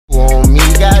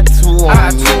got two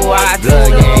on me.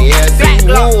 Blood gang,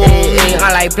 yeah,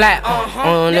 I like black.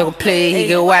 Nigga play, he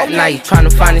get whacked. Now you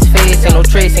tryna find his face, ain't no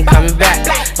trace, ain't coming back.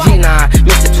 G9,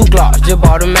 Mr. 2 Glocks, just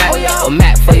bought a Mac. A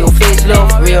Mac for your face, love,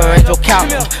 rearrange your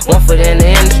couch. One foot in the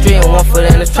industry and one foot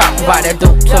in the trap. Provide that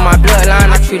dope to my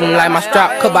bloodline, I treat him like my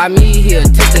strap. Cause by me, he'll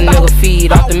take the nigga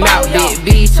feed off the mouth. Big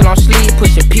B till I'm sleep,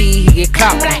 pushing P, he get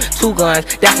clout. 2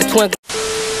 guns, that's the twin.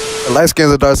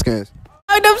 Lightskins or Darkskins?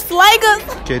 Oh, them slaggers.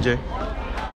 KJ.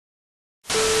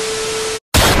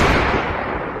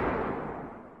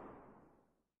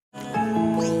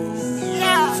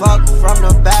 Fuck from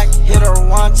the back, hit her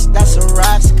once, that's a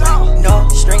rap. No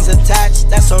strings attached,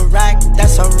 that's a rack,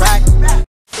 that's a rack.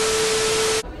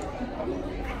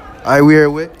 Alright, we here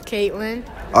with Caitlin.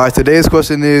 Alright, today's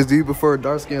question is, do you prefer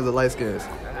Darkskins or Lightskins?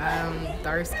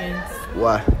 Darkskins.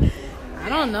 Why? I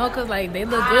don't know, cause like they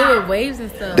look good with waves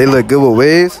and stuff. They look good with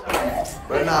waves?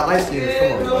 But nah, Lightskins,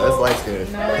 come on, bro. It's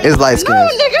Lightskins. It's Lightskins. No,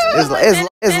 nigga.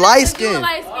 It's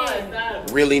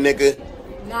Lightskins. really, nigga?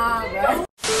 Nah, bro.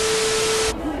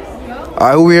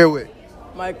 Alright, who we here with?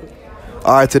 Michael.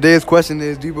 Alright, today's question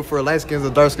is, do you prefer Lightskins or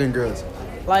dark-skinned girls?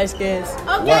 Lightskins.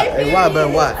 Why? Hey, why, bro?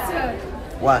 Why?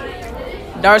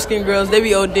 Why? Dark-skinned girls, they be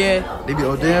ODing. They be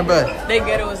ODing, bro? They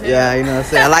ghetto as hell. Yeah, you know what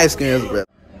I'm saying? Lightskins, bro.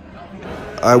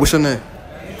 Alright, what's your name?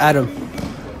 Adam.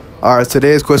 Alright,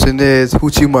 today's question is,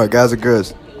 who cheat more, guys or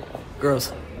girls?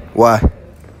 Girls. Why?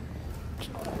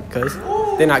 Cause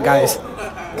they're not guys.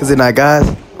 Cause they're not guys?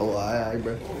 Oh, alright,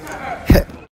 bro.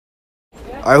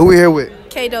 Alright, who we here with?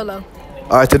 K Dolo.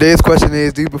 Alright, today's question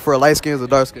is, do you prefer light skins or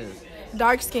dark skins?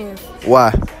 Dark skins.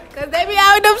 Why? Cause they be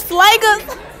out with them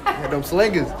slaggers. Yeah, them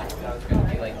slingers.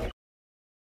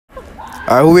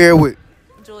 Alright, who we here with?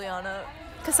 Juliana.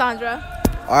 Cassandra.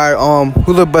 Alright,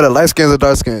 who look better, light skins or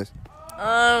dark skins?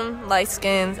 Light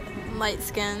skins. Light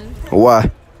skin. Why?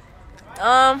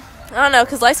 I don't know,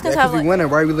 cause light skins Yeah, have cause like, we winning,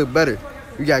 right? We look better.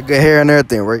 We got good hair and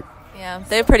everything, right? yeah,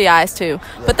 they have pretty eyes too.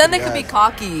 But then they could be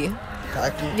cocky.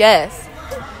 Cocky? Yes.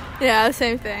 Yeah,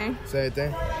 same thing. Same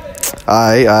thing.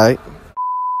 Alright.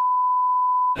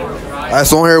 Alright,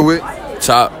 so I'm here with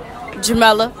Chop.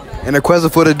 Jamela. and the question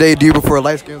for today, do you prefer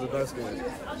light skins or dark skins?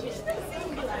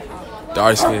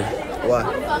 Dark skin. Why?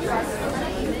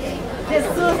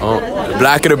 The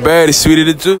blacker the berry, the sweeter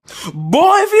the juice.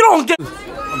 Boy, if you don't get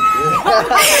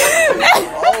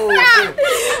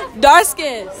Dark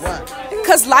skins. Why?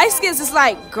 Cause light skins is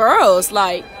like girls.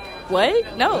 Like,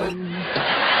 what? No.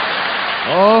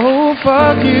 Oh,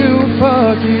 fuck you,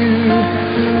 fuck.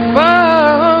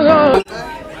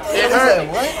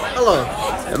 Hello.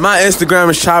 My Instagram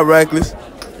is Chop Reckless.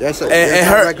 Yes, And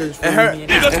her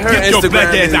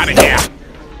Instagram is...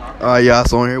 Alright, y'all,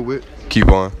 so I'm here with. Keep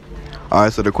on.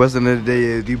 Alright, so the question of the day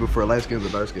is, do you prefer light skins or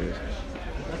dark skins?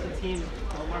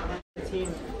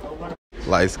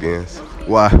 Light skins.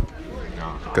 Why?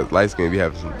 Cause light skin be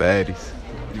having some baddies.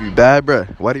 You be bad, bruh?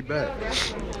 Why they bad?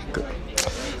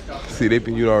 See,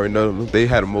 you already know them. They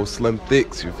had the most slim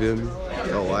thicks, you feel me?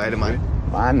 Oh, why am I?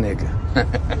 My nigga.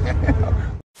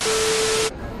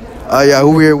 Yeah,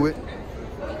 who we here with?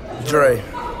 Dre.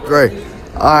 Great.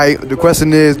 Alright, the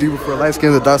question is, do you prefer light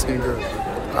skins or dark skinned girls?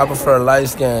 I prefer light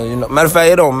skin, you know. Matter of fact,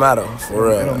 it don't matter, for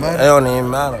real. It don't matter? It don't even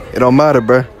matter. It don't matter,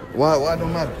 bruh. Why it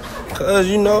don't matter? Cause,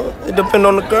 you know, it depend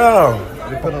on the girl. It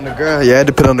depend on the girl. Yeah, it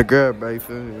depend on the girl, bruh. You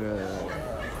feel me? Yeah.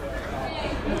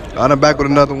 I'm back with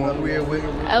another one. Who we here with?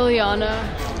 Eliana.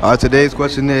 Alright, today's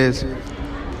question is, do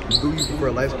you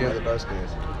prefer light skins or dark skins?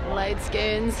 Light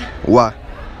skins. Why?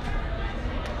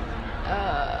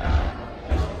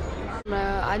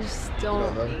 I just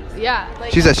don't. Yeah.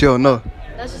 Like, She said she don't know.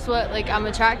 that's just what like I'm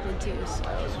attracted to. So.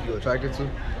 You attracted to?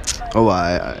 Oh,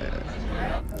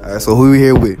 alright, so who we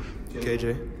here with?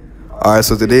 KJ. Alright,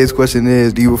 so today's question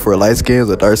is, do you prefer light skins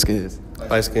or dark skins?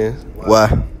 Light skins. Why?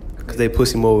 Cause they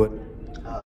pussy more.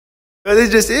 But it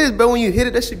just is, bro. When you hit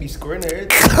it, that should be squirting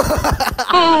everything.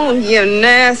 Oh, you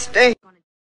nasty.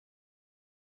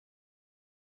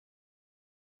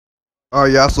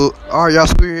 Alright, y'all, so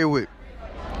who we here with?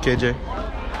 KJ.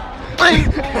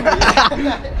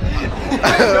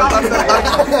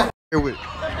 Here with.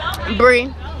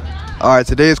 Bree. Alright,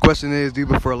 today's question is, do you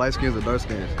prefer light skins or dark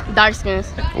skins? Dark skins.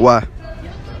 Why?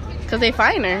 Cause they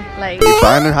finer. Like They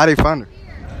find her? How they find her?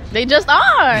 they just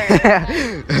are.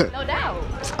 No doubt.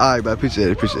 Alright, but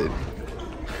appreciate it.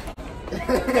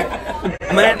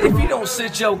 Man, if you don't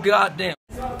sit your goddamn.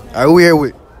 Alright, who we here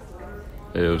with?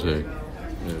 LJ.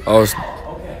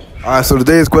 Alright, so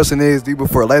today's question is, do you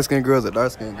prefer light skinned girls or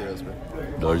dark skinned girls, man?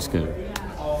 Dark skin.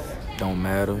 Don't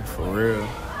matter, for real.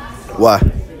 Why?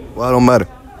 Why it don't matter?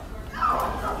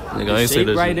 Nigga, I ain't say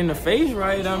that right shit. in the face,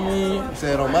 right? I mean, You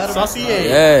say it don't matter?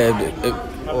 yeah.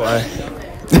 Boy.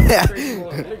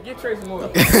 Get Tracy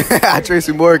Morgan.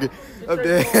 Tracy Morgan up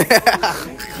there.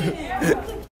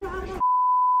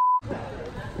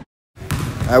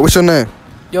 Alright, what's your name?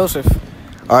 Joseph.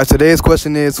 Alright, today's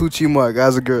question is who cheat more,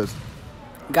 guys or girls?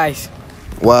 Guys.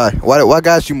 Why? Why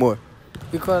guys cheat more?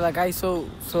 Because like I so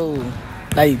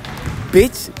like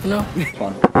bitch, you know?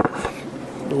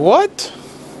 What?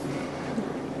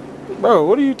 Bro,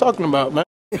 what are you talking about, man?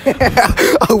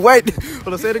 Oh wait,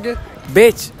 hold on, say it again.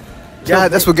 Bitch. Yeah,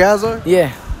 that's what guys are?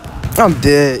 Yeah. I'm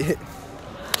dead.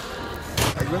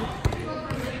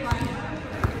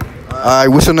 Alright,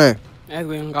 what's your name?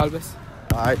 Edwin Galvez.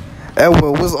 Alright.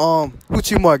 Edwin, what's who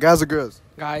cheat more, guys or girls?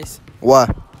 Guys.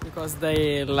 Why? Because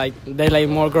they like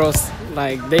more girls.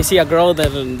 Like they see a girl,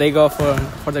 then they go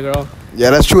for the girl. Yeah,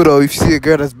 that's true though. If you see a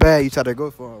girl that's bad, you try to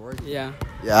go for her, right? Yeah.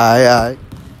 Yeah, alright.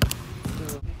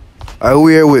 Alright, who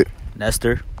we here with?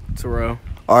 Nestor. Terrell.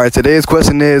 Alright, today's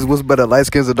question is what's better, light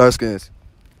skins or dark skins?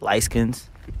 Lightskins.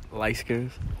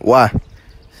 Lightskins. Why?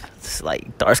 It's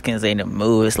like Darkskins ain't a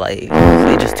move. It's like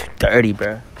they just too dirty,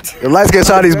 bro. The light skin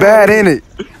shawty's bad, ain't it?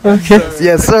 Okay.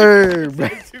 Yes, sir.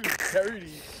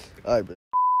 Alright, bro.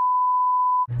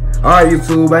 Alright,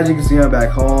 YouTube, as you can see, I'm back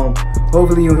home.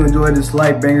 Hopefully you enjoyed this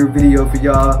light banger video for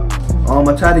y'all.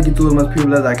 I tried to get to as much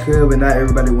people as I could, but not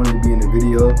everybody wanted to be in the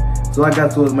video. So I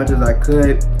got to as much as I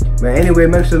could. But anyway,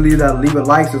 make sure to leave a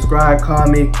like, subscribe,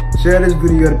 comment, share this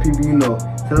video to people you know.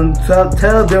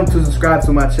 Tell them to subscribe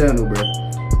to my channel, bro.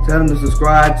 Tell them to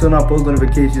subscribe, turn on post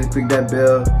notifications, click that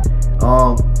bell.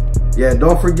 Yeah,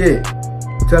 don't forget.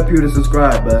 Tell people to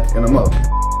subscribe, bro. And I'm up.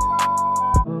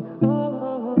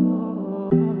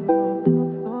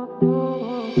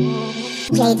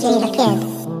 JJ the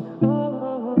Pimp.